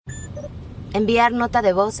Enviar nota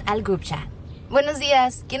de voz al group chat. Buenos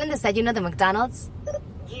días, ¿quieren desayuno de McDonald's?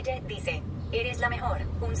 Guille dice, eres la mejor.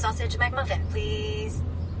 Un sausage McMuffin, please.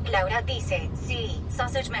 Laura dice, sí,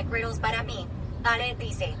 sausage McGriddles para mí. Ale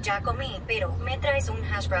dice, ya comí, pero me traes un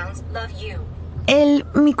hash browns, love you.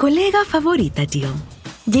 Mi colega favorita, Jill.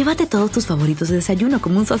 Llévate todos tus favoritos de desayuno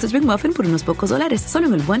como un sausage McMuffin por unos pocos dólares, solo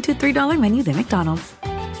en el $1, $2, $3 menú de McDonald's.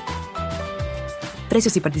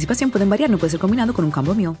 Precios y participación pueden variar, no puede ser combinado con un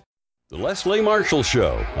combo meal. The Leslie Marshall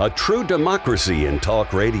Show, a true democracy in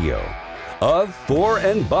talk radio. Of, for,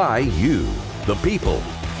 and by you, the people.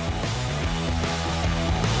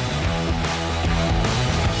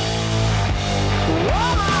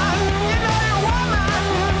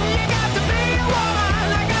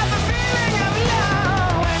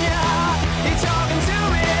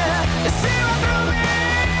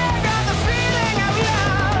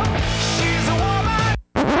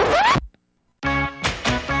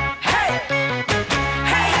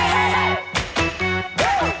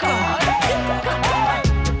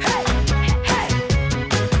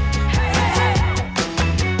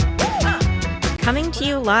 Coming to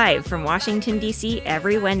you live from Washington, D.C.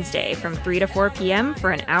 every Wednesday from 3 to 4 p.m.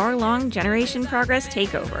 for an hour-long Generation Progress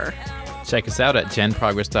Takeover. Check us out at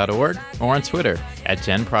genprogress.org or on Twitter at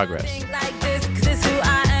genprogress.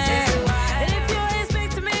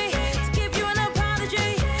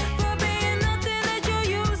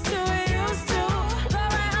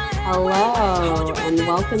 Hello, and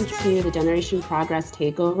welcome to the Generation Progress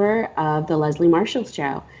Takeover of the Leslie Marshall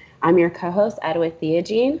Show. I'm your co-host, Edwith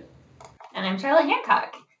Theogene. And I'm Charlotte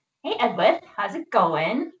Hancock. Hey, Edwith, how's it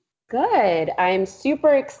going? Good. I'm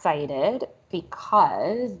super excited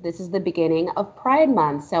because this is the beginning of Pride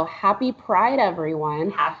Month. So happy Pride,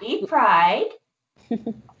 everyone. Happy Pride.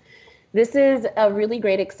 This is a really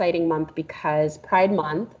great, exciting month because Pride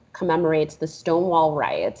Month commemorates the Stonewall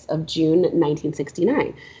Riots of June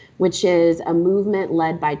 1969, which is a movement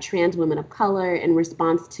led by trans women of color in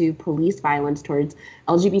response to police violence towards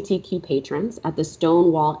LGBTQ patrons at the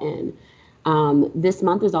Stonewall Inn. This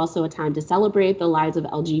month is also a time to celebrate the lives of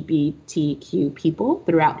LGBTQ people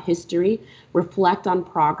throughout history, reflect on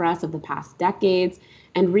progress of the past decades,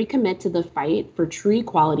 and recommit to the fight for true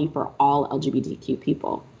equality for all LGBTQ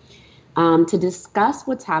people. To discuss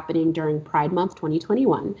what's happening during Pride Month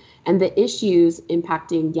 2021 and the issues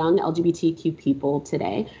impacting young LGBTQ people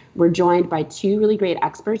today, we're joined by two really great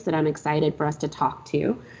experts that I'm excited for us to talk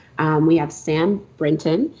to. We have Sam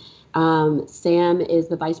Brinton. Sam is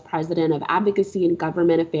the Vice President of Advocacy and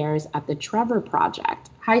Government Affairs at the Trevor Project.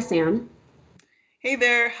 Hi, Sam. Hey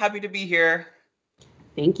there. Happy to be here.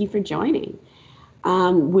 Thank you for joining.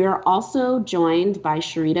 We're also joined by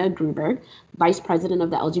Sharita Gruberg, Vice President of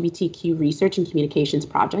the LGBTQ Research and Communications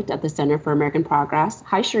Project at the Center for American Progress.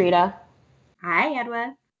 Hi, Sharita. Hi,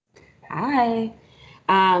 Edwith. Hi.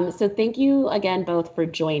 So thank you again both for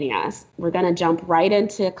joining us. We're going to jump right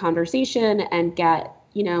into conversation and get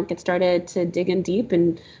started to dig in deep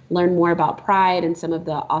and learn more about Pride and some of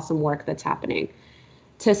the awesome work that's happening.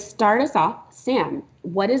 To start us off, Sam,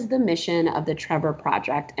 what is the mission of the Trevor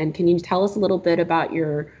Project? And can you tell us a little bit about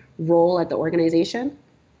your role at the organization?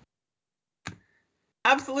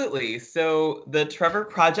 Absolutely. So the Trevor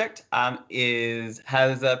Project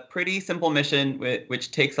has a pretty simple mission,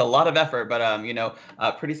 which takes a lot of effort, but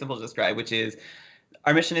pretty simple to describe, which is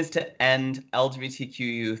our mission is to end LGBTQ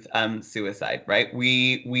youth suicide, right?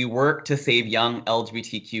 We work to save young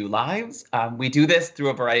LGBTQ lives. We do this through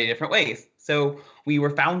a variety of different ways. So we were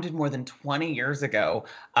founded more than 20 years ago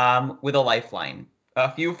with a lifeline,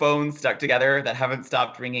 a few phones stuck together that haven't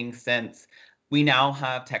stopped ringing since. We now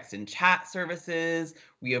have text and chat services.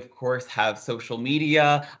 We, of course, have social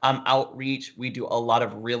media outreach. We do a lot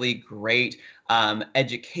of really great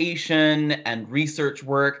education and research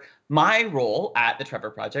work. My role at the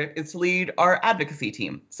Trevor Project is to lead our advocacy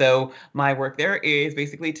team. So my work there is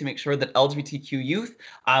basically to make sure that LGBTQ youth,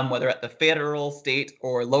 whether at the federal, state,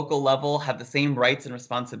 or local level, have the same rights and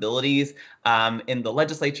responsibilities in the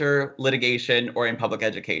legislature, litigation, or in public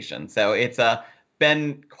education. So it's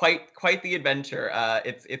been quite the adventure.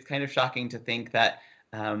 It's kind of shocking to think that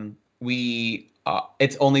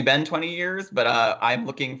it's only been 20 years, but I'm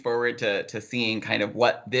looking forward to seeing kind of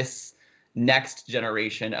what this next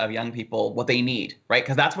generation of young people, what they need, right?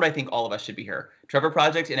 Because that's what I think all of us should be here. Trevor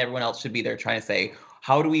Project and everyone else should be there trying to say,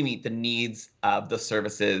 how do we meet the needs of the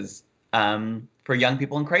services for young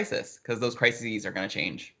people in crisis? Because those crises are going to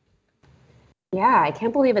change. Yeah, I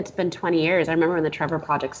can't believe it's been 20 years. I remember when the Trevor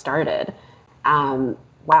Project started. Wow,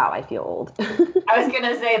 I feel old. I was going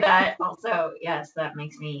to say that also. Yes, that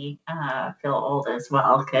makes me feel old as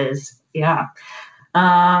well. Because, yeah.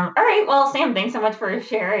 All right. Well, Sam, thanks so much for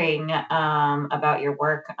sharing about your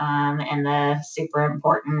work and the super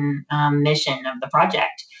important mission of the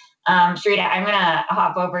project. Shrita, I'm going to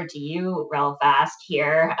hop over to you real fast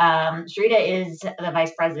here. Shrita is the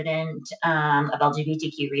Vice President of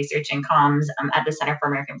LGBTQ Research and Comms at the Center for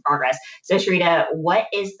American Progress. So, Shrita, what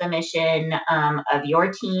is the mission of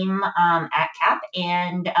your team at CAP,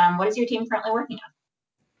 and what is your team currently working on?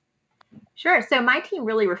 Sure. So my team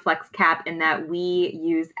really reflects CAP in that we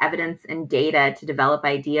use evidence and data to develop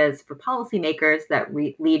ideas for policymakers that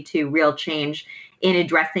lead to real change in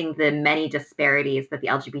addressing the many disparities that the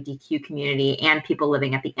LGBTQ community and people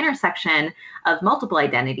living at the intersection of multiple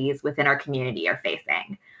identities within our community are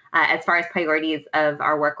facing. As far as priorities of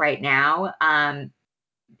our work right now,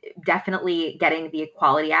 definitely getting the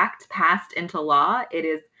Equality Act passed into law. It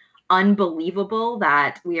is unbelievable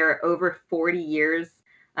that we are over 40 years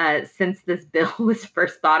since this bill was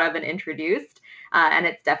first thought of and introduced. And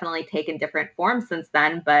it's definitely taken different forms since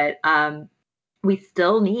then, but we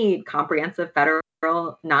still need comprehensive federal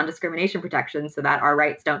non-discrimination protections so that our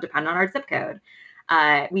rights don't depend on our zip code.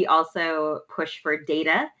 We also push for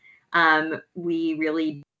data. We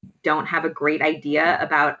really don't have a great idea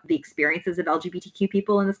about the experiences of LGBTQ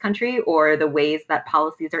people in this country or the ways that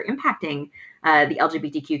policies are impacting the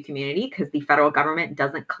LGBTQ community because the federal government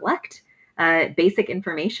doesn't collect basic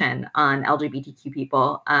information on LGBTQ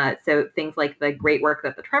people. So things like the great work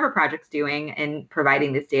that the Trevor Project's doing in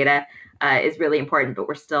providing this data is really important, but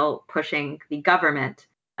we're still pushing the government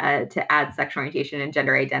to add sexual orientation and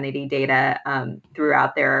gender identity data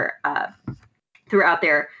throughout their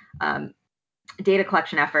data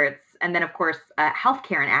collection efforts. And then, of course,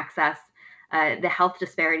 healthcare and access. The health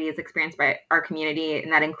disparities experienced by our community,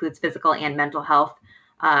 and that includes physical and mental health,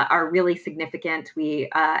 are really significant. We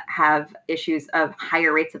have issues of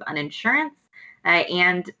higher rates of uninsurance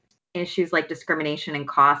and issues like discrimination and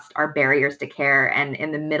cost are barriers to care. And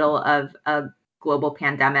in the middle of a global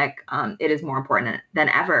pandemic, it is more important than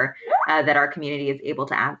ever that our community is able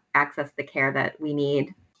to access the care that we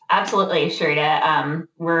need. Absolutely, Shrita.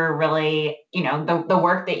 We're really, the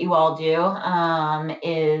work that you all do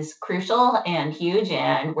is crucial and huge,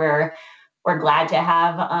 and we're glad to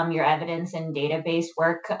have your evidence and database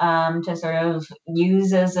work to sort of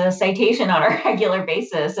use as a citation on a regular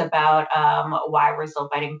basis about why we're still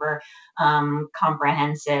fighting for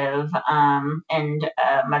comprehensive and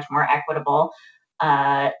much more equitable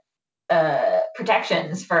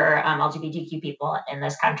protections for LGBTQ people in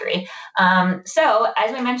this country. So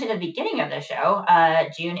as we mentioned at the beginning of the show,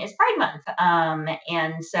 June is Pride Month.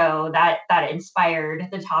 And so that inspired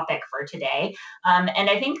the topic for today. And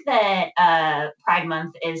I think that Pride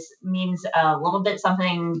Month means a little bit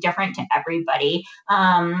something different to everybody.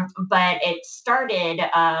 But it started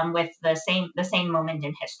with the same moment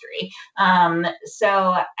in history. So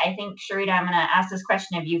I think, Shrita, I'm going to ask this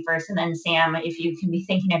question of you first, and then Sam, if you can be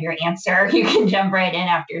thinking of your answer, you can jump right in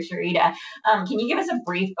after Shrita. Can you give us a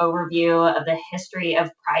brief overview of the history of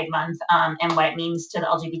Pride Month and what it means to the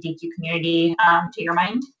LGBTQ community, to your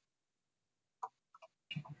mind?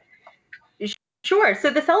 Sure. So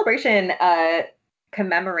the celebration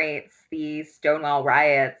commemorates the Stonewall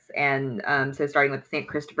riots, and so starting with the St.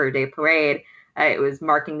 Christopher Day Parade, it was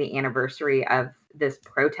marking the anniversary of this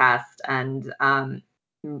protest, and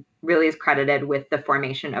really is credited with the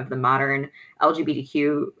formation of the modern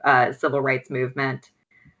LGBTQ civil rights movement.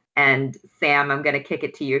 And Sam, I'm going to kick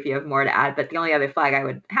it to you if you have more to add. But the only other flag I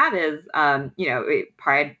would have is,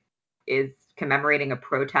 Pride is commemorating a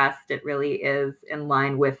protest. It really is in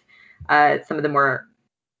line with some of the more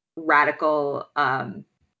radical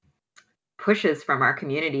pushes from our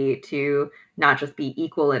community to not just be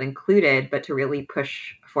equal and included, but to really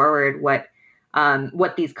push forward what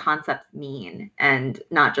these concepts mean, and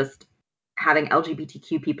not just having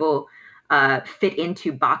LGBTQ people fit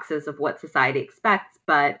into boxes of what society expects,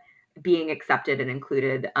 but being accepted and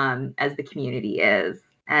included as the community is.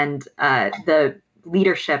 And the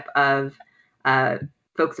leadership of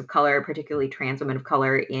folks of color, particularly trans women of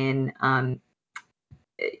color, in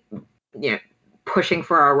pushing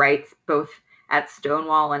for our rights, both at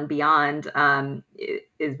Stonewall and beyond,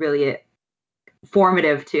 is really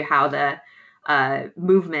formative to how the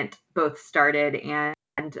movement both started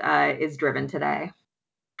and is driven today.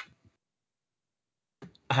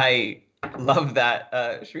 I love that,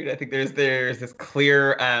 Shrita. I think there's this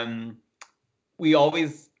clear, we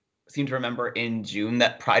always seem to remember in June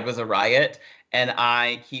that Pride was a riot. And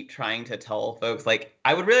I keep trying to tell folks, like,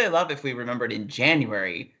 I would really love if we remembered in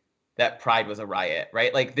January that Pride was a riot,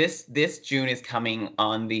 right? Like this June is coming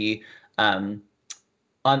on the end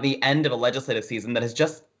of a legislative season that has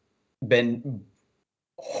just been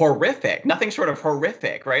horrific, nothing short of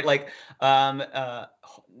horrific, right? Like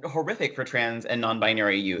horrific for trans and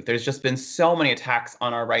non-binary youth. There's just been so many attacks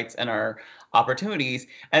on our rights and our opportunities.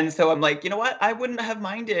 And so I'm like, you know what? I wouldn't have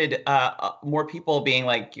minded more people being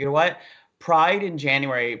like, you know what? Pride in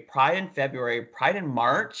January, Pride in February, Pride in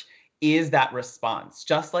March is that response.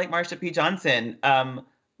 Just like Marsha P. Johnson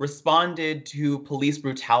responded to police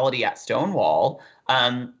brutality at Stonewall,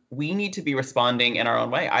 we need to be responding in our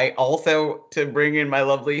own way. I also, to bring in my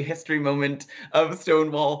lovely history moment of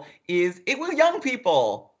Stonewall, is it was young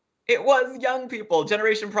people. It was young people.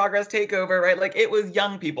 Generation Progress takeover, right? Like, it was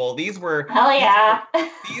young people. These were hell yeah.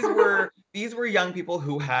 these were young people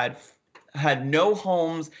who had no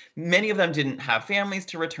homes. Many of them didn't have families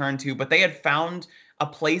to return to, but they had found a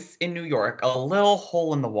place in New York, a little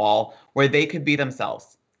hole in the wall where they could be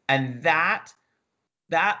themselves. And that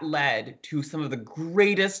led to some of the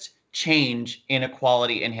greatest change in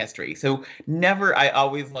equality in history. So I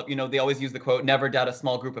always love, they always use the quote, never doubt a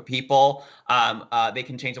small group of people. They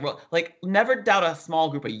can change the world. Like, never doubt a small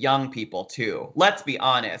group of young people too. Let's be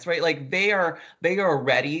honest, right? Like, they are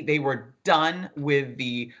ready. They were done with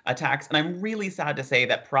the attacks. And I'm really sad to say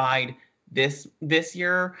that Pride this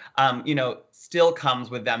year, still comes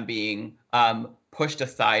with them being pushed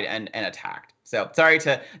aside and attacked. So sorry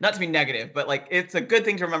not to be negative, but like, it's a good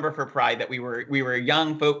thing to remember for Pride that we were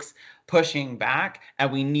young folks pushing back, and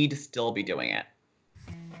we need to still be doing it.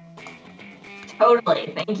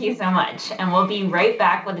 Totally. Thank you so much. And we'll be right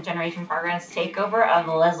back with the Generation Progress takeover of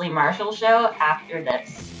the Leslie Marshall Show after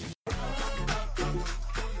this.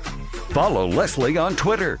 Follow Leslie on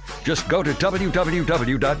Twitter. Just go to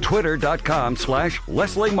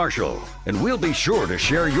www.twitter.com/Leslie Marshall, and we'll be sure to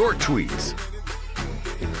share your tweets.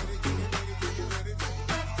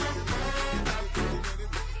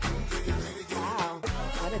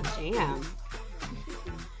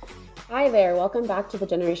 Hi there. Welcome back to the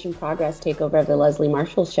Generation Progress takeover of the Leslie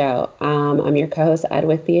Marshall Show. I'm your co-host,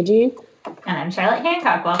 Edwith Theogene. And I'm Charlotte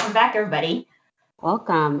Hancock. Welcome back, everybody.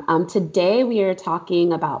 Welcome. Today we are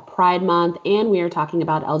talking about Pride Month, and we are talking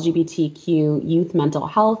about LGBTQ youth mental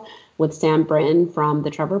health with Sam Britton from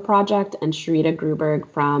the Trevor Project and Sharita Gruberg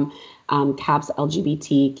from CAP's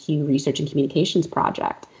LGBTQ Research and Communications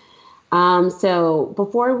Project. So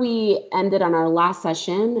before we ended on our last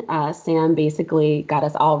session, Sam basically got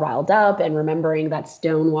us all riled up and remembering that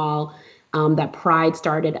Stonewall, that Pride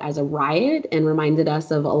started as a riot, and reminded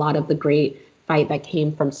us of a lot of the great fight that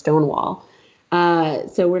came from Stonewall.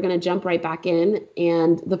 So we're going to jump right back in.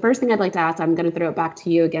 And the first thing I'd like to ask, I'm going to throw it back to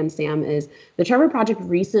you again, Sam, is the Trevor Project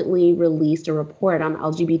recently released a report on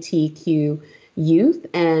LGBTQ youth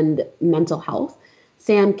and mental health.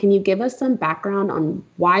 Sam, can you give us some background on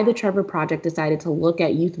why the Trevor Project decided to look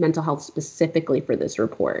at youth mental health specifically for this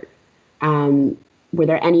report? Were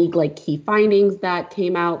there any key findings that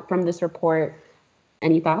came out from this report?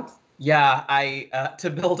 Any thoughts? Yeah, to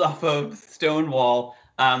build off of Stonewall,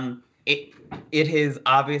 it has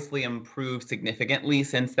obviously improved significantly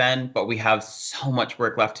since then, but we have so much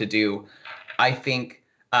work left to do. I think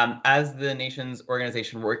as the nation's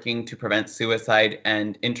organization working to prevent suicide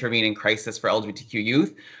and intervene in crisis for LGBTQ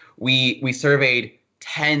youth, we surveyed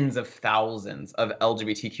tens of thousands of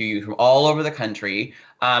LGBTQ youth from all over the country,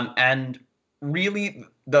 and really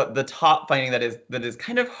the top finding that is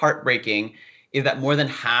kind of heartbreaking is that more than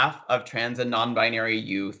half of trans and non-binary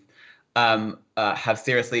youth have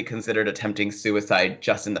seriously considered attempting suicide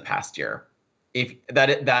just in the past year. If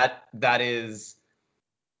that is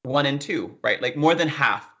 1 in 2, right? Like, more than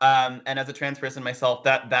half. And as a trans person myself,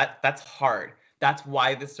 that's hard. That's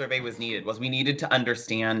why this survey was needed. We needed to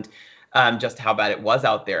understand just how bad it was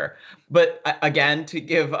out there. But again, to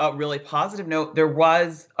give a really positive note, there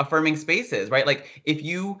was affirming spaces, right? Like, if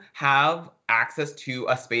you have access to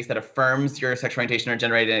a space that affirms your sexual orientation or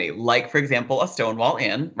gender identity, like, for example, a Stonewall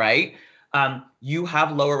Inn, right? You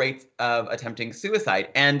have lower rates of attempting suicide.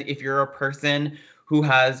 And if you're a person who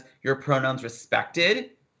has your pronouns respected,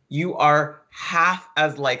 you are half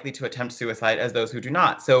as likely to attempt suicide as those who do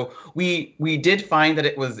not. So we did find that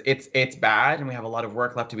it's bad, and we have a lot of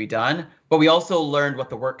work left to be done, but we also learned what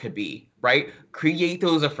the work could be, right? Create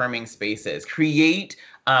those affirming spaces, create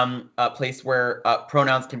a place where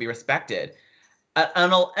pronouns can be respected.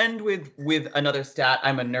 And I'll end with another stat.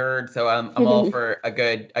 I'm a nerd, so I'm all for a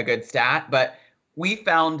good stat, but we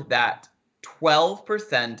found that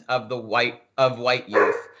 12% of white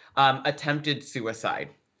youth attempted suicide.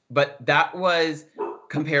 But that was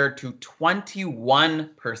compared to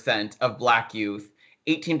 21% of Black youth,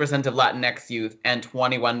 18% of Latinx youth, and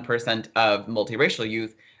 21% of multiracial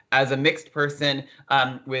youth. As a mixed person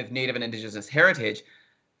with Native and Indigenous heritage,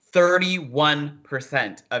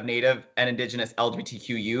 31% of Native and Indigenous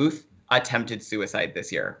LGBTQ youth attempted suicide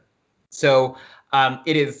this year. So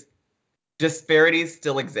disparities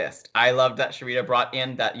still exist. I love that Sharita brought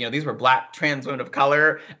in that, these were Black trans women of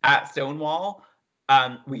color at Stonewall.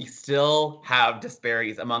 We still have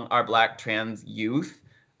disparities among our Black trans youth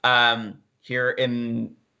here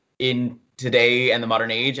in today and the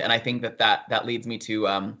modern age. And I think that leads me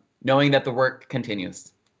to knowing that the work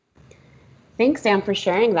continues. Thanks, Sam, for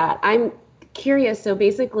sharing that. I'm curious. So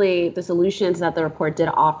basically, the solutions that the report did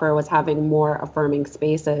offer was having more affirming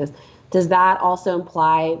spaces. Does that also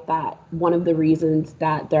imply that one of the reasons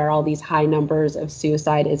that there are all these high numbers of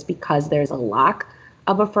suicide is because there's a lack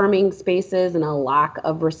of affirming spaces and a lack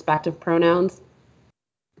of respective pronouns?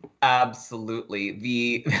 Absolutely.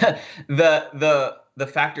 The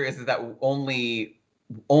factor is that only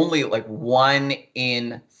like 1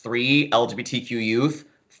 in 3 LGBTQ youth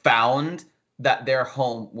found that their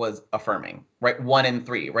home was affirming, right? 1 in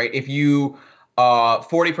 3, right? If you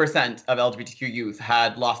 40% of LGBTQ youth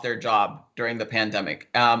had lost their job during the pandemic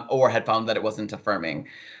or had found that it wasn't affirming.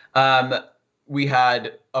 We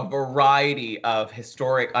had a variety of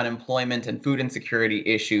historic unemployment and food insecurity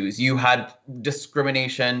issues. You had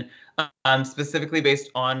discrimination specifically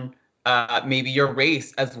based on maybe your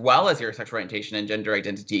race as well as your sexual orientation and gender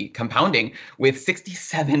identity, compounding with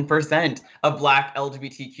 67% of Black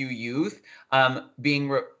LGBTQ youth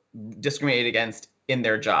being discriminated against in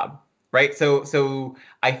their job, right? So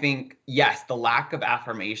I think, yes, the lack of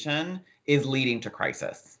affirmation is leading to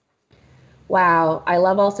crisis. Wow. I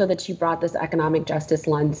love also that you brought this economic justice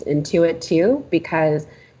lens into it too, because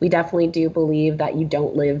we definitely do believe that you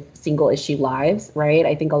don't live single issue lives, right?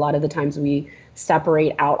 I think a lot of the times we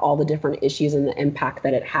separate out all the different issues and the impact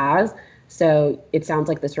that it has. So it sounds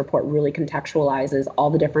like this report really contextualizes all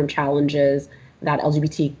the different challenges that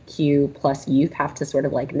LGBTQ plus youth have to sort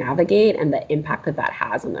of like navigate and the impact that that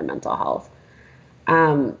has on their mental health.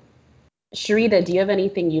 Sharita, do you have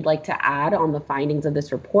anything you'd like to add on the findings of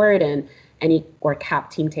this report and any or CAP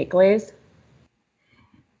team takeaways?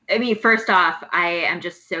 I mean, first off, I am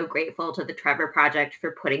just so grateful to the Trevor Project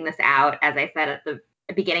for putting this out. As I said at the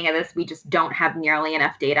beginning of this, we just don't have nearly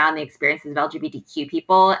enough data on the experiences of LGBTQ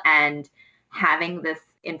people, and having this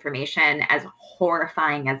information, as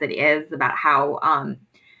horrifying as it is, about how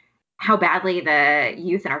badly the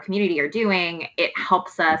youth in our community are doing, it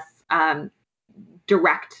helps us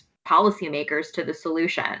direct policymakers to the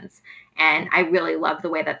solutions. And I really love the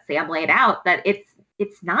way that Sam laid out that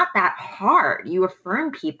it's not that hard. You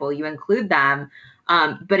affirm people, you include them,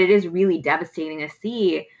 but it is really devastating to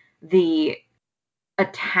see the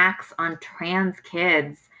attacks on trans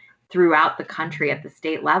kids throughout the country at the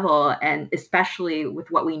state level, and especially with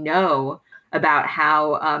what we know about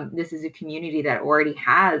how this is a community that already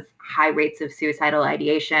has high rates of suicidal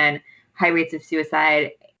ideation, high rates of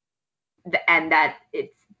suicide, and that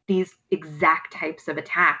it's these exact types of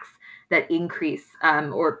attacks that increase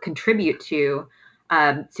or contribute to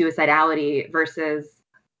suicidality versus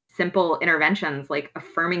simple interventions like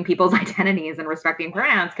affirming people's identities and respecting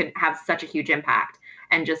pronouns can have such a huge impact.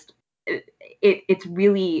 And just it's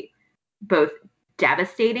really both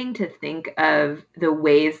devastating to think of the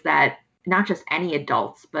ways that not just any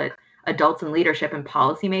adults, but adults in leadership and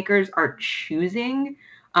policymakers are choosing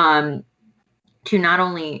to not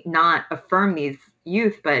only not affirm these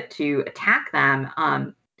youth, but to attack them.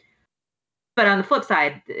 But on the flip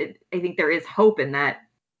side, I think there is hope in that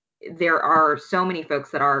there are so many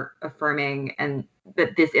folks that are affirming, and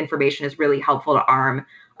that this information is really helpful to arm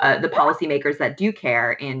the policymakers that do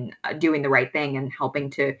care in doing the right thing and helping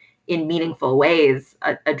to, in meaningful ways,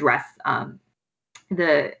 address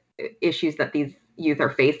the issues that these youth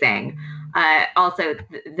are facing. Also,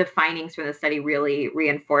 the findings from the study really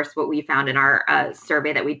reinforce what we found in our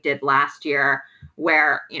survey that we did last year,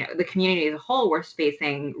 where the community as a whole was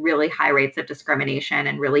facing really high rates of discrimination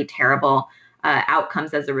and really terrible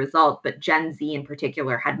outcomes as a result. But Gen Z in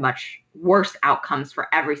particular had much worse outcomes for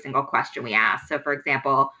every single question we asked. So, for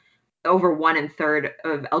example, over 1 1/3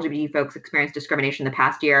 of LGBT folks experienced discrimination the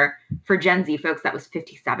past year. For Gen Z folks, that was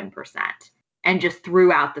 57%. And just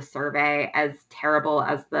throughout the survey, as terrible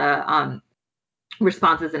as the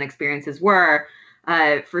responses and experiences were,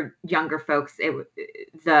 for younger folks,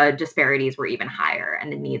 the disparities were even higher,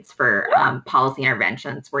 and the needs for policy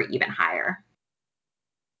interventions were even higher.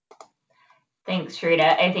 Thanks,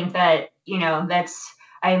 Sharita. I think that,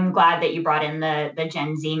 I'm glad that you brought in the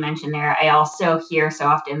Gen Z mention there. I also hear so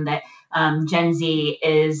often that Gen Z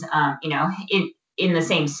is, in the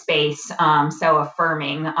same space, so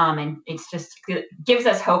affirming, and it's just gives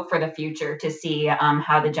us hope for the future to see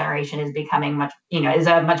how the generation is becoming is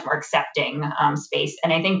a much more accepting space.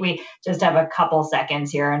 And I think we just have a couple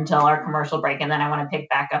seconds here until our commercial break, and then I want to pick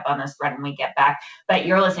back up on this thread when we get back. But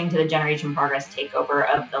you're listening to the Generation Progress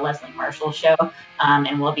takeover of the Leslie Marshall Show,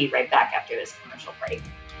 and we'll be right back after this commercial break.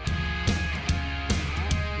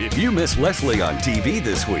 If you miss Leslie on TV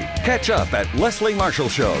this week, catch up at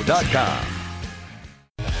lesliemarshallshow.com.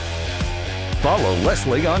 Follow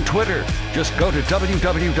Leslie on Twitter. Just go to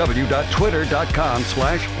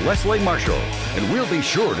www.twitter.com/Leslie Marshall, and we'll be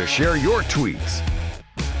sure to share your tweets.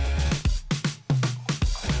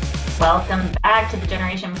 Welcome back to the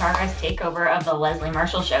Generation Progress takeover of the Leslie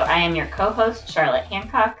Marshall Show. I am your co-host, Charlotte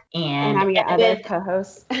Hancock, and I'm your other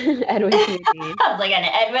co-host, Edwin Hughes. I was like an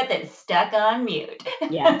Edwin that's stuck on mute.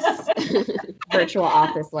 Yes. Virtual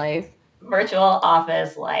office life. Virtual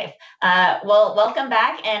office life. Well, welcome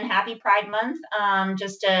back and happy Pride Month.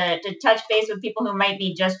 Just to touch base with people who might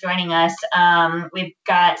be just joining us, we've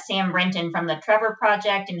got Sam Brinton from the Trevor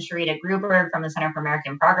Project and Sharita Gruberg from the Center for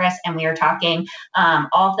American Progress, and we are talking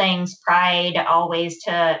all things Pride, all ways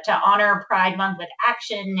to honor Pride Month with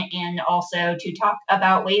action, and also to talk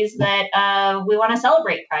about ways that we want to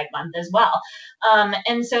celebrate Pride Month as well.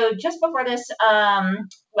 And so just before this, I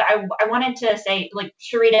wanted to say, like,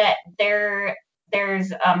 Sharita,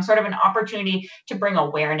 there's sort of an opportunity to bring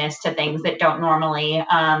awareness to things that don't normally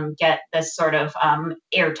get this sort of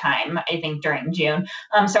airtime, I think, during June.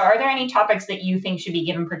 So are there any topics that you think should be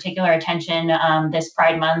given particular attention this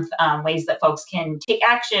Pride Month, ways that folks can take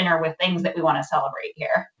action, or with things that we want to celebrate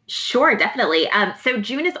here? Sure, definitely. So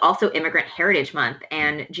June is also Immigrant Heritage Month,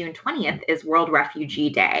 and June 20th is World Refugee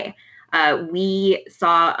Day. We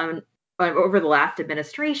saw over the last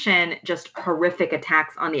administration just horrific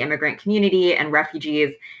attacks on the immigrant community and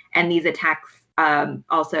refugees, and these attacks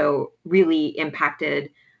also really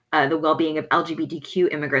impacted the well-being of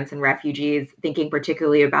LGBTQ immigrants and refugees, thinking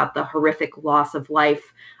particularly about the horrific loss of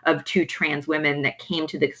life of 2 trans women that came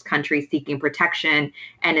to this country seeking protection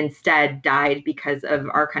and instead died because of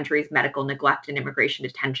our country's medical neglect and immigration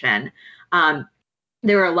detention.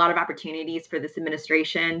 There are a lot of opportunities for this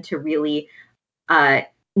administration to really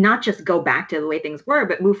not just go back to the way things were,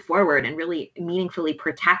 but move forward and really meaningfully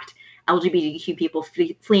protect LGBTQ people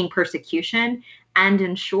fleeing persecution, and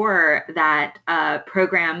ensure that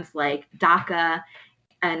programs like DACA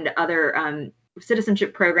and other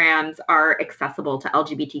citizenship programs are accessible to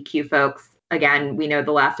LGBTQ folks. Again, we know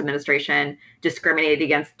the last administration discriminated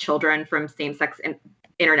against children from same-sex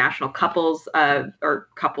international couples or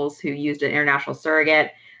couples who used an international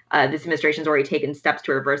surrogate. This administration's already taken steps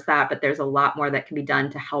to reverse that, but there's a lot more that can be done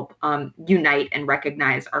to help unite and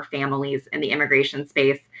recognize our families in the immigration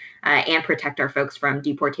space and protect our folks from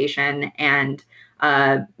deportation and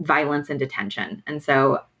violence and detention. And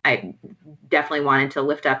so I definitely wanted to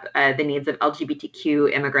lift up the needs of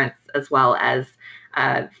LGBTQ immigrants as well as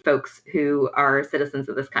folks who are citizens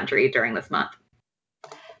of this country during this month.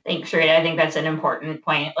 Thanks, Sharita. I think that's an important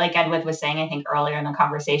point. Like Edwith was saying, I think earlier in the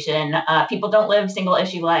conversation, people don't live single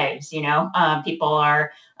issue lives. People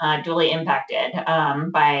are duly impacted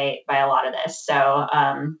by a lot of this. So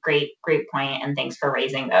great point, and thanks for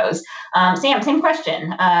raising those. Sam, same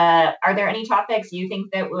question. Are there any topics you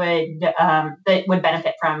think that would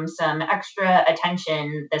benefit from some extra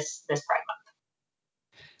attention this Pride Month?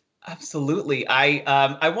 Absolutely.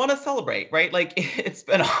 I want to celebrate, right? Like, it's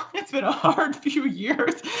been a hard few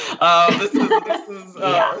years. This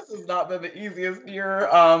has not been the easiest year.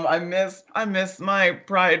 I miss my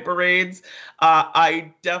pride parades.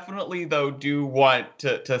 I definitely, though, do want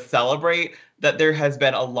to celebrate that there has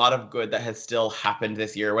been a lot of good that has still happened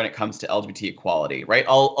this year when it comes to LGBT equality, right?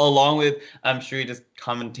 Along with Sharita's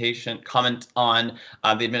comment on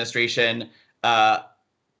the administration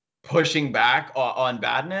pushing back on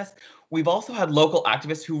badness. We've also had local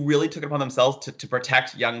activists who really took it upon themselves to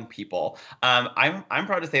protect young people. I'm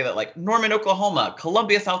proud to say that, like, Norman, Oklahoma,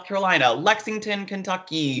 Columbia, South Carolina, Lexington,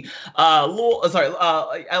 Kentucky,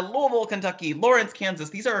 Louisville, Kentucky, Lawrence,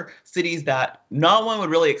 Kansas. These are cities that no one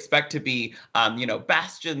would really expect to be,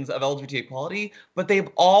 bastions of LGBT equality, but they've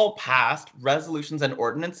all passed resolutions and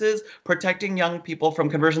ordinances protecting young people from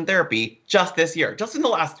conversion therapy just this year, just in the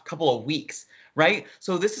last couple of weeks. Right?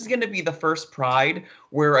 So this is going to be the first Pride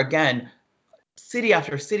where, again, city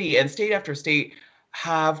after city and state after state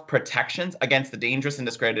have protections against the dangerous and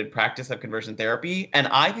discredited practice of conversion therapy. And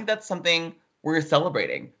I think that's something we're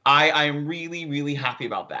celebrating. I'm really, really happy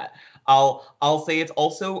about that. I'll say it's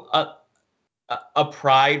also a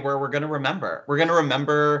Pride where we're going to remember. We're going to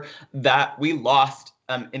remember that we lost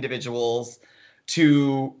individuals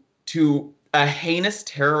to a heinous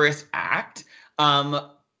terrorist act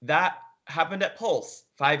that happened at Pulse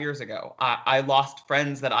 5 years ago. I lost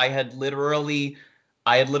friends that I had literally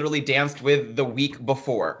danced with the week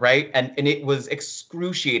before, right? And it was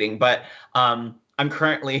excruciating. But I'm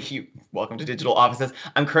currently, welcome to Digital Offices,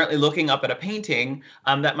 I'm currently looking up at a painting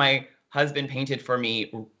that my husband painted for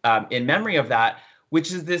me in memory of that,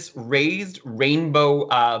 which is this raised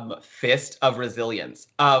rainbow fist of resilience,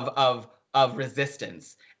 of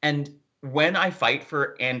resistance. And when I fight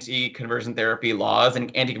for anti-conversion therapy laws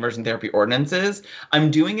and anti-conversion therapy ordinances,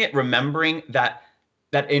 I'm doing it remembering that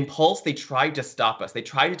in Pulse, they tried to stop us. They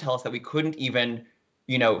tried to tell us that we couldn't even,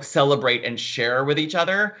 celebrate and share with each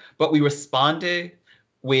other, but we responded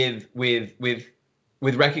with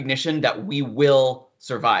recognition that we will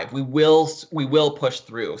survive. We will push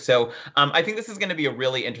through. So I think this is going to be a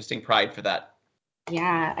really interesting Pride for that.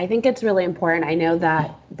 Yeah, I think it's really important. I know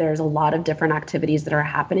that there's a lot of different activities that are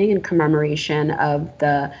happening in commemoration of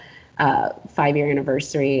the 5-year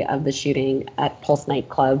anniversary of the shooting at Pulse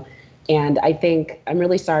nightclub. And I think I'm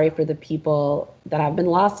really sorry for the people that have been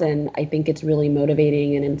lost. And I think it's really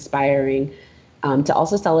motivating and inspiring to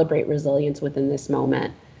also celebrate resilience within this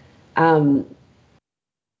moment.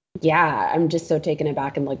 Yeah, I'm just so taken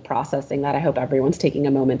aback and like processing that. I hope everyone's taking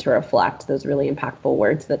a moment to reflect those really impactful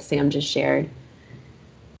words that Sam just shared.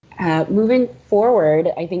 Moving forward,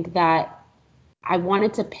 I think that I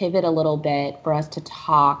wanted to pivot a little bit for us to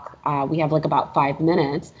talk. We have like about 5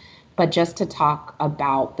 minutes, but just to talk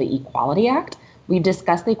about the Equality Act. We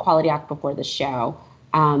discussed the Equality Act before the show,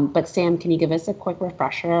 but Sam, can you give us a quick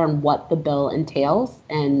refresher on what the bill entails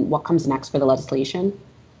and what comes next for the legislation?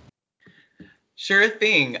 Sure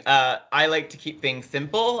thing. I like to keep things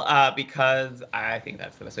simple because I think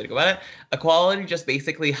that's the best way to go about it. Equality just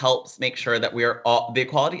basically helps make sure that the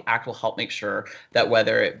Equality Act will help make sure that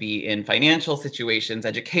whether it be in financial situations,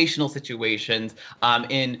 educational situations,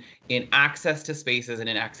 in access to spaces and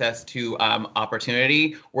in access to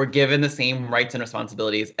opportunity, we're given the same rights and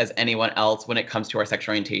responsibilities as anyone else when it comes to our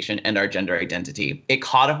sexual orientation and our gender identity. It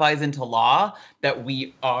codifies into law that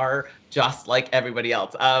we are just like everybody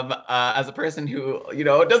else. As a person who,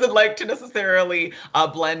 doesn't like to necessarily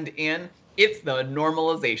blend in, it's the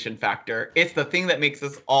normalization factor. It's the thing that makes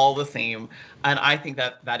us all the same. And I think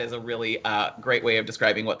that is a really great way of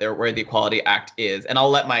describing where the Equality Act is. And I'll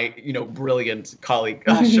let my, brilliant colleague,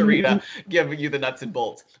 Sharita, give you the nuts and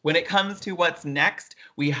bolts. When it comes to what's next,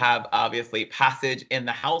 we have obviously passage in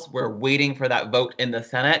the House. We're waiting for that vote in the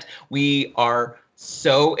Senate. We are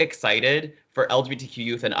so excited for LGBTQ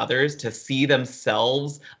youth and others to see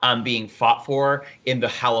themselves being fought for in the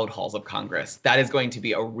hallowed halls of Congress. That is going to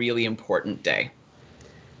be a really important day.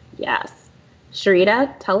 Yes.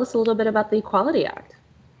 Sharita, tell us a little bit about the Equality Act.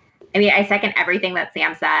 I mean, I second everything that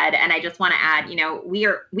Sam said. And I just want to add, we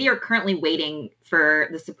are currently waiting for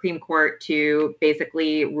the Supreme Court to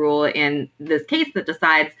basically rule in this case that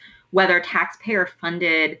decides whether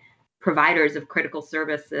taxpayer-funded providers of critical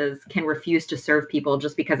services can refuse to serve people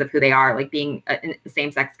just because of who they are, like being a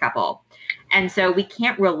same-sex couple. And so we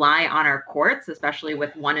can't rely on our courts, especially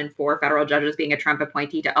with 1 in 4 federal judges being a Trump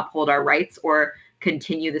appointee, to uphold our rights or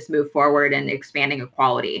continue this move forward in expanding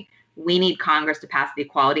equality. We need Congress to pass the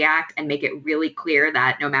Equality Act and make it really clear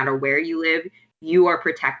that no matter where you live, you are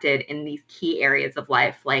protected in these key areas of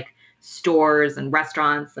life, like stores and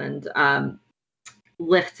restaurants and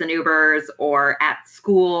Lyfts and Ubers, or at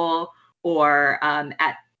school, or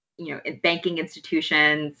at banking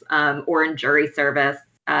institutions, or in jury service,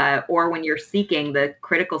 or when you're seeking the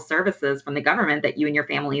critical services from the government that you and your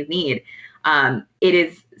families need. It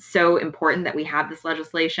is so important that we have this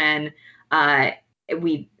legislation. As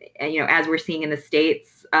we're seeing in the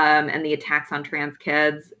states and the attacks on trans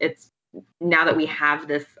kids, it's now that we have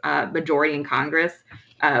this majority in Congress,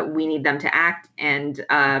 we need them to act and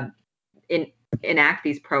enact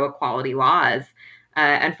these pro-equality laws.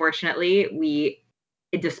 Unfortunately,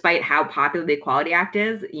 despite how popular the Equality Act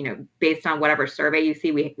is, based on whatever survey you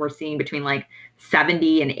see, we're seeing between like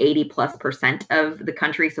 70 and 80+% of the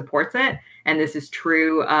country supports it. And this is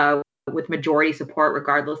true with majority support,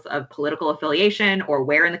 regardless of political affiliation or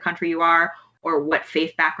where in the country you are or what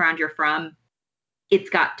faith background you're from. It's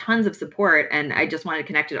got tons of support. And I just wanted to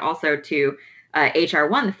connect it also to HR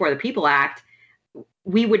 1, the For the People Act.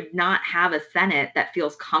 We would not have a Senate that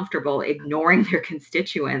feels comfortable ignoring their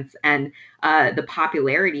constituents, and the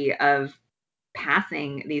popularity of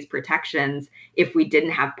passing these protections if we didn't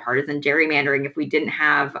have partisan gerrymandering, if we didn't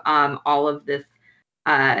have all of these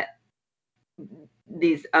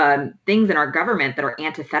things in our government that are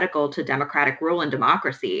antithetical to democratic rule and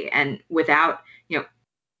democracy. And without, S1,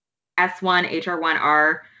 HR1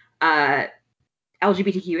 are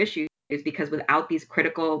LGBTQ issues because without these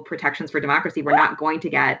critical protections for democracy, we're not going to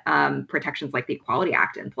get protections like the Equality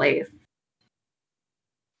Act in place.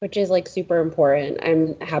 Which is like super important.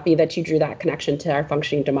 I'm happy that you drew that connection to our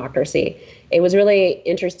functioning democracy. It was really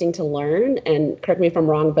interesting to learn, and correct me if I'm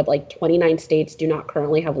wrong, but like 29 states do not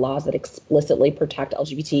currently have laws that explicitly protect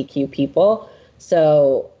LGBTQ people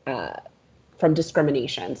from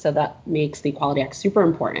discrimination. So that makes the Equality Act super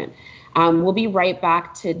important. We'll be right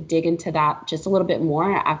back to dig into that just a little bit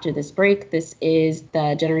more after this break. This is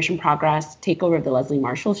the Generation Progress takeover of the Leslie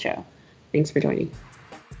Marshall Show. Thanks for joining.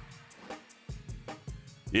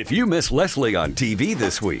 If you miss Leslie on TV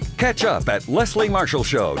this week, catch up at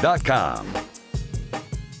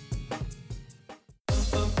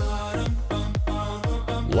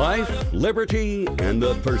lesliemarshallshow.com. Life, liberty, and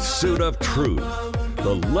the pursuit of truth.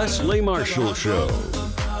 The Leslie Marshall Show.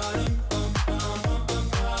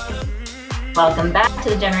 Welcome back to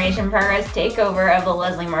the Generation Progress takeover of the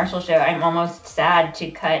Leslie Marshall Show. I'm almost sad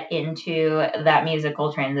to cut into that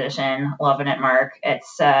musical transition. Loving it, Mark.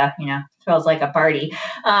 It's, feels like a party.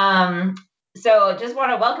 So just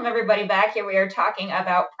want to welcome everybody back. Here we are talking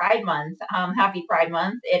about Pride Month. Happy Pride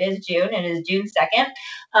Month. It is June. It is June 2nd.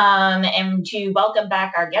 And to welcome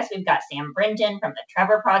back our guests, we've got Sam Brinton from the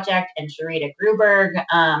Trevor Project and Sharita Gruberg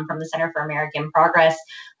from the Center for American Progress.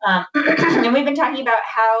 And we've been talking about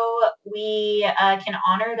how we can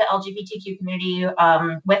honor the LGBTQ community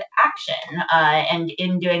with action. And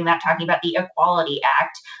in doing that, talking about the Equality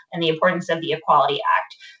Act and the importance of the Equality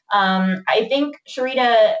Act. I think,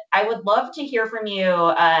 Sharita, I would love to hear from you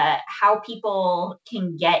how people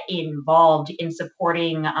can get involved in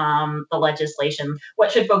supporting the legislation.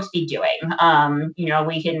 What should folks be doing?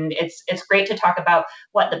 It's great to talk about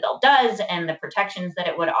what the bill does and the protections that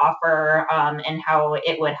it would offer and how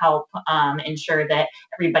it would help ensure that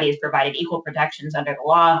everybody is provided equal protections under the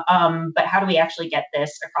law. But how do we actually get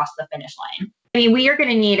this across the finish line? I mean, we are going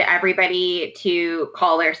to need everybody to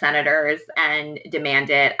call their senators and demand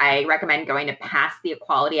it. I recommend going to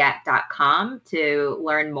passtheequalityact.com to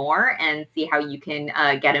learn more and see how you can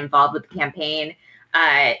get involved with the campaign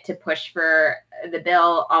to push for the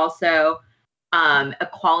bill. Also,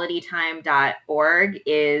 equalitytime.org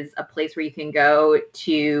is a place where you can go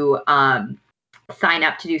to sign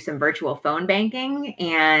up to do some virtual phone banking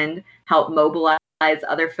and help mobilize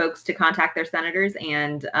other folks to contact their senators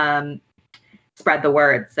and spread the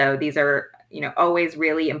word. So these are, always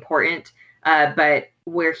really important. But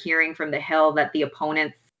we're hearing from the Hill that the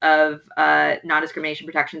opponents of non-discrimination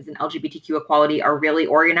protections and LGBTQ equality are really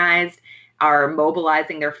organized, are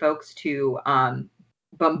mobilizing their folks to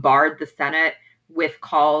bombard the Senate with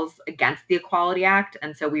calls against the Equality Act.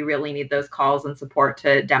 And so we really need those calls and support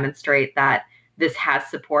to demonstrate that this has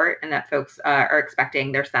support and that folks are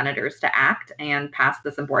expecting their senators to act and pass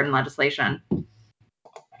this important legislation.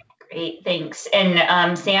 Great, thanks.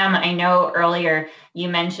 And Sam, I know earlier you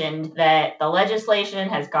mentioned that the legislation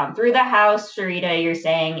has gone through the House. Sharita, you're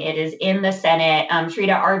saying it is in the Senate.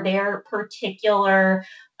 Sharita, are there particular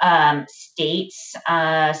state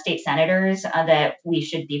senators that we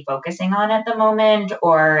should be focusing on at the moment?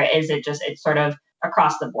 Or is it just, it's sort of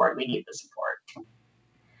across the board we need the support?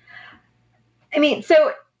 I mean,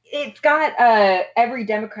 so it's got every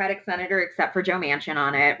Democratic senator except for Joe Manchin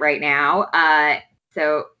on it right now.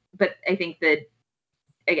 But I think that,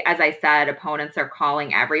 as I said, opponents are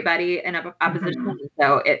calling everybody in opposition. Mm-hmm.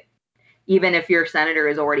 So even if your senator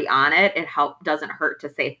is already on it, doesn't hurt to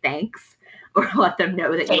say thanks or let them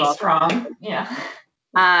know that you're strong. Yeah.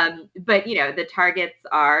 But the targets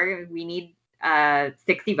are, we need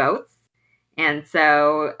 60 votes, and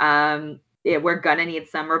so we're gonna need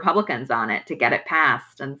some Republicans on it to get it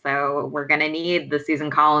passed, and so we're gonna need the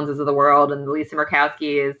Susan Collinses of the world and the Lisa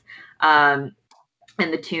Murkowskis.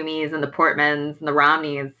 And the Toomeys and the Portmans and the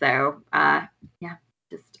Romneys. So,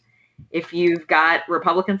 just if you've got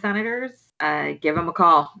Republican senators, give them a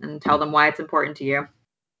call and tell them why it's important to you.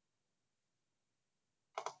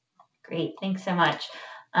 Great. Thanks so much.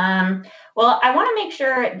 Well, I want to make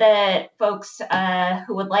sure that folks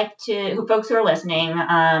folks who are listening,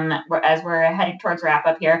 as we're heading towards wrap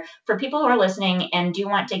up here, for people who are listening and do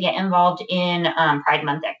want to get involved in Pride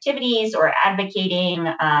Month activities or advocating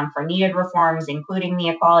for needed reforms, including the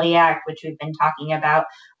Equality Act, which we've been talking about,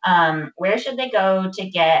 where should they go to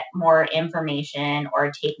get more information or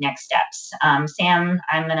take next steps? Sam,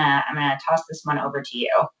 I'm gonna toss this one over to you.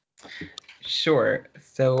 Sure.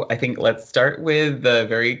 So I think let's start with the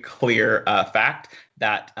very clear fact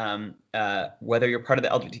that whether you're part of the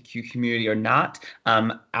LGBTQ community or not,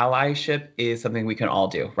 allyship is something we can all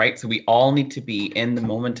do, right? So we all need to be in the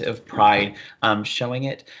moment of pride, showing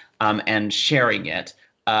it and sharing it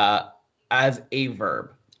as a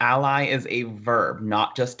verb. ally is a verb,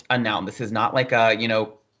 not just a noun. This is not like a,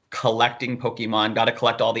 collecting Pokemon, got to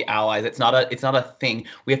collect all the allies. It's not a thing.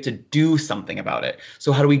 We have to do something about it.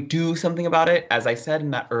 So how do we do something about it? As I said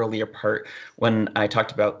in that earlier part when I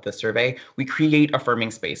talked about the survey, we create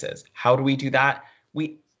affirming spaces. How do we do that?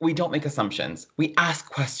 We don't make assumptions. We ask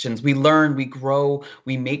questions. We learn. We grow.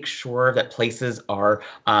 We make sure that places are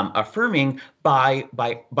affirming by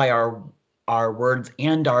our words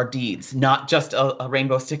and our deeds, not just a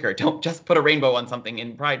rainbow sticker. Don't just put a rainbow on something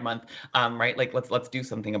in Pride Month, right? Like let's do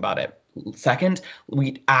something about it. Second,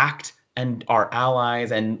 we act and our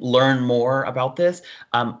allies and learn more about this,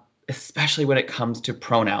 especially when it comes to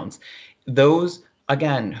pronouns. Those,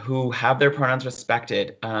 again, who have their pronouns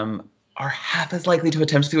respected, are half as likely to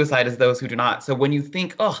attempt suicide as those who do not. So when you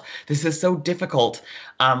think, oh, this is so difficult,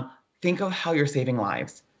 think of how you're saving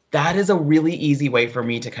lives. That is a really easy way for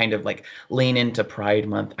me to kind of like lean into Pride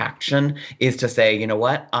Month action, is to say, you know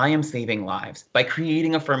what, I am saving lives by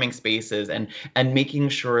creating affirming spaces and making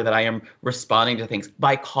sure that I am responding to things.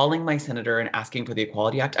 By calling my senator and asking for the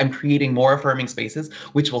Equality Act, I'm creating more affirming spaces,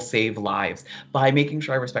 which will save lives. By making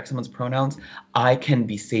sure I respect someone's pronouns, I can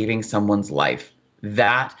be saving someone's life.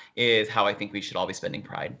 That is how I think we should all be spending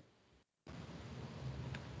Pride.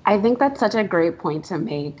 I think that's such a great point to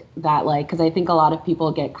make, that like, because I think a lot of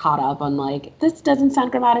people get caught up on like, this doesn't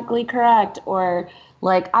sound grammatically correct, or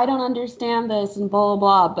like, I don't understand this and blah,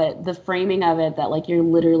 blah, blah. But the framing of it, that like you're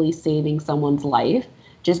literally saving someone's life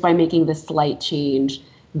just by making this slight change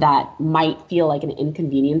that might feel like an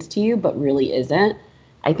inconvenience to you, but really isn't,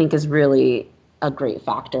 I think is really a great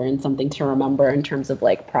factor and something to remember in terms of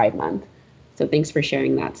like Pride Month. So thanks for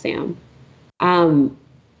sharing that, Sam.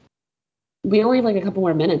 We only have like a couple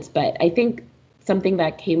more minutes, but I think something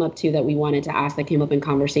that came up too that we wanted to ask, that came up in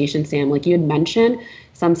conversation, Sam, like you had mentioned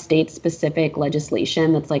some state-specific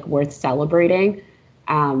legislation that's like worth celebrating.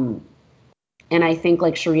 And I think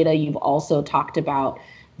like Sharita, you've also talked about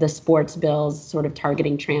the sports bills sort of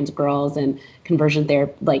targeting trans girls and conversion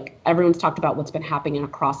therapy. Like everyone's talked about what's been happening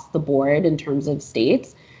across the board in terms of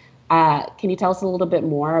states. Can you tell us a little bit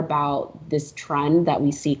more about this trend that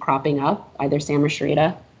we see cropping up, either Sam or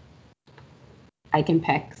Sharita? I can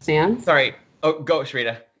pick. Sam? Sorry. Oh, go,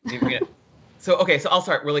 Sharita. So I'll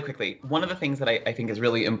start really quickly. One of the things that I think is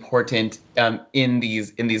really important in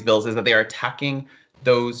these bills is that they are attacking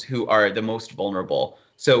those who are the most vulnerable.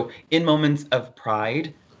 So in moments of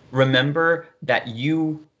pride, remember that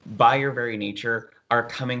you, by your very nature, are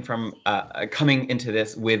coming into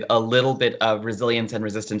this with a little bit of resilience and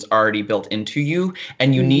resistance already built into you,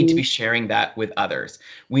 and you need to be sharing that with others.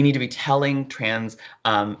 We need to be telling trans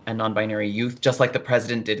and non-binary youth, just like the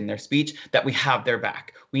president did in their speech, that we have their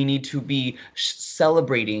back. We need to be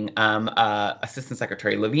celebrating Assistant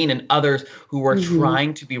Secretary Levine and others who are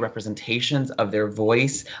trying to be representations of their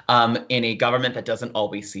voice in a government that doesn't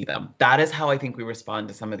always see them. That is how I think we respond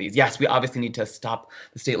to some of these. Yes, we obviously need to stop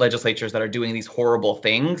the state legislatures that are doing these horrible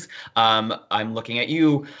things. I'm looking at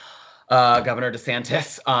you, Governor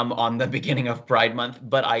DeSantis, on the beginning of Pride Month,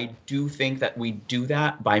 but I do think that we do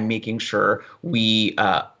that by making sure we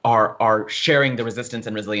are sharing the resistance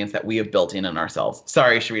and resilience that we have built in ourselves.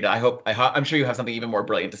 Sorry, Sharita, I'm sure you have something even more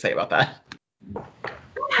brilliant to say about that.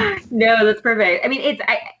 No, that's perfect. I mean,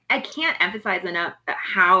 I can't emphasize enough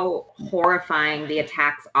how horrifying the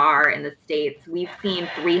attacks are in the states. We've seen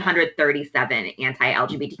 337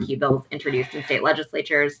 anti-LGBTQ bills introduced in state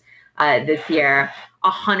legislatures this year.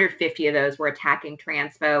 150 of those were attacking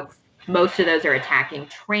trans folks. Most of those are attacking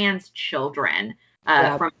trans children.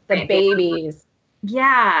 From the babies.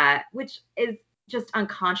 Yeah, which is just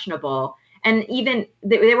unconscionable. And even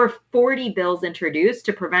there were 40 bills introduced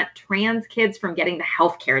to prevent trans kids from getting the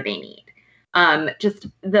health care they need. Just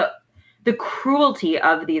the cruelty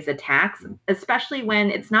of these attacks, especially when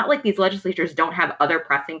it's not like these legislatures don't have other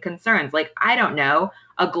pressing concerns, like, I don't know,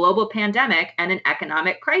 a global pandemic and an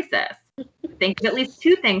economic crisis. Think of at least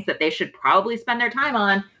two things that they should probably spend their time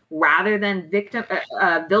on rather than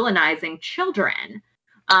villainizing children.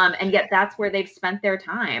 And yet that's where they've spent their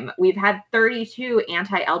time. We've had 32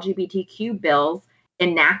 anti-LGBTQ bills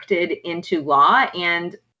enacted into law,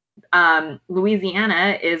 and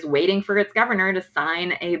Louisiana is waiting for its governor to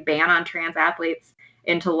sign a ban on trans athletes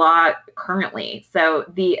into law currently. So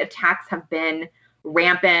the attacks have been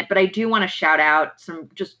rampant, but I do want to shout out some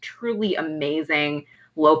just truly amazing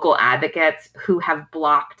local advocates who have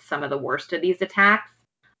blocked some of the worst of these attacks,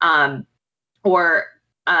 or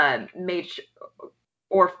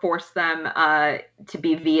force them to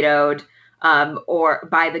be vetoed or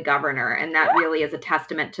by the governor. And that really is a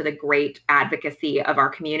testament to the great advocacy of our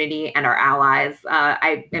community and our allies.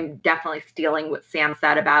 I am definitely stealing what Sam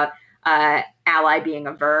said about ally being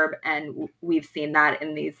a verb, and we've seen that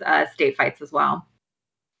in these state fights as well.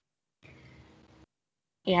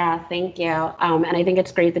 Yeah, thank you. And I think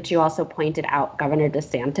it's great that you also pointed out Governor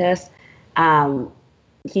DeSantis.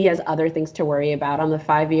 He has other things to worry about on the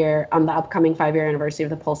upcoming 5-year anniversary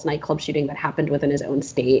of the Pulse nightclub shooting that happened within his own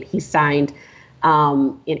state. He signed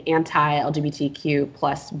an anti-LGBTQ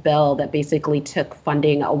plus bill that basically took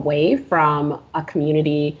funding away from a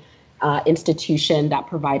community institution that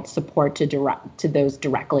provides support to those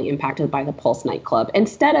directly impacted by the Pulse nightclub,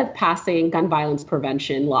 instead of passing gun violence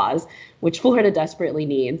prevention laws, which Florida desperately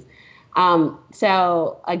needs.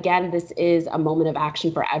 So again, this is a moment of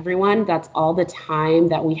action for everyone. That's all the time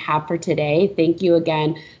that we have for today. Thank you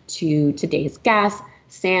again to today's guests,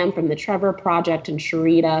 Sam from the Trevor Project and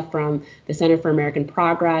Sharita from the Center for American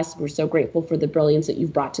Progress. We're so grateful for the brilliance that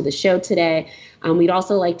you've brought to the show today. We'd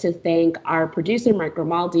also like to thank our producer, Mark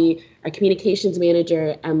Grimaldi, our communications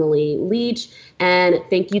manager, Emily Leach, and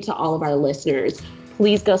thank you to all of our listeners.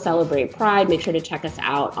 Please go celebrate Pride. Make sure to check us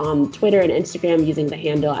out on Twitter and Instagram using the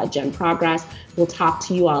handle @GenProgress. We'll talk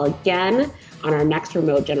to you all again on our next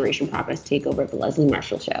remote Generation Progress takeover of the Leslie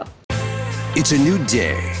Marshall Show. It's a new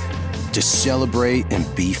day to celebrate and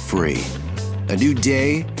be free. A new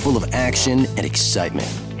day full of action and excitement.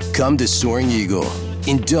 Come to Soaring Eagle.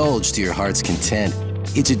 Indulge to your heart's content.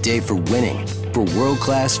 It's a day for winning, for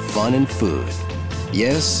world-class fun and food.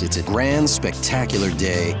 Yes, it's a grand, spectacular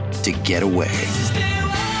day to get away.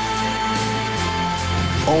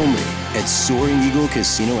 Only at Soaring Eagle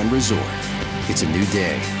Casino and Resort. It's a new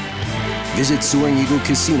day. Visit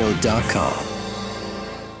SoaringEagleCasino.com.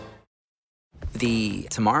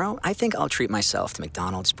 Tomorrow, I think I'll treat myself to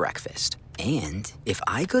McDonald's breakfast. And if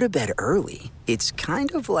I go to bed early, it's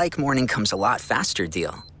kind of like morning comes a lot faster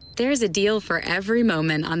deal. There's a deal for every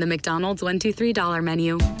moment on the McDonald's $1, $2, $3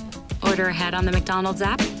 menu. Order ahead on the McDonald's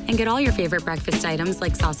app and get all your favorite breakfast items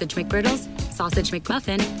like sausage McGriddles, sausage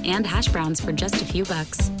McMuffin, and hash browns for just a few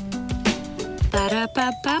bucks.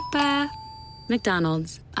 Ba-da-ba-ba-ba.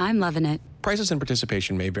 McDonald's, I'm loving it. Prices and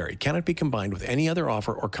participation may vary. Cannot be combined with any other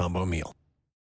offer or combo meal.